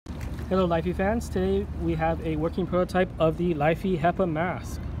Hello Lyfy fans, today we have a working prototype of the Lyfy HEPA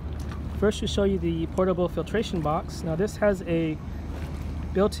mask. First to show you the portable filtration box. Now this has a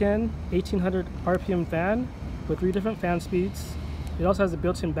built-in 1800 RPM fan with 3 different fan speeds. It also has a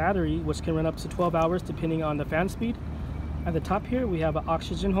built-in battery which can run up to 12 hours depending on the fan speed. At the top here we have an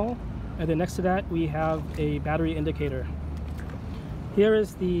oxygen hole, and then next to that we have a battery indicator. Here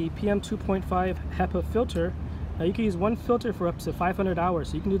is the PM 2.5 HEPA filter. Now you can use one filter for up to 500 hours,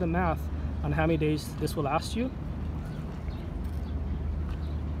 so you can do the math on how many days this will last you.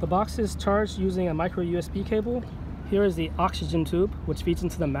 The box is charged using a micro USB cable. Here is the oxygen tube which feeds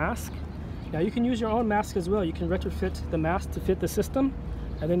into the mask. Now you can use your own mask as well. You can retrofit the mask to fit the system.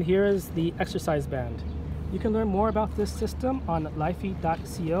 And then here is the exercise band. You can learn more about this system on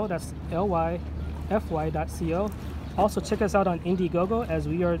lyfy.co, that's lyfy.co. Also check us out on Indiegogo as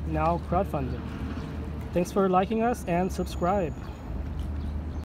we are now crowdfunding. Thanks for liking us and subscribe.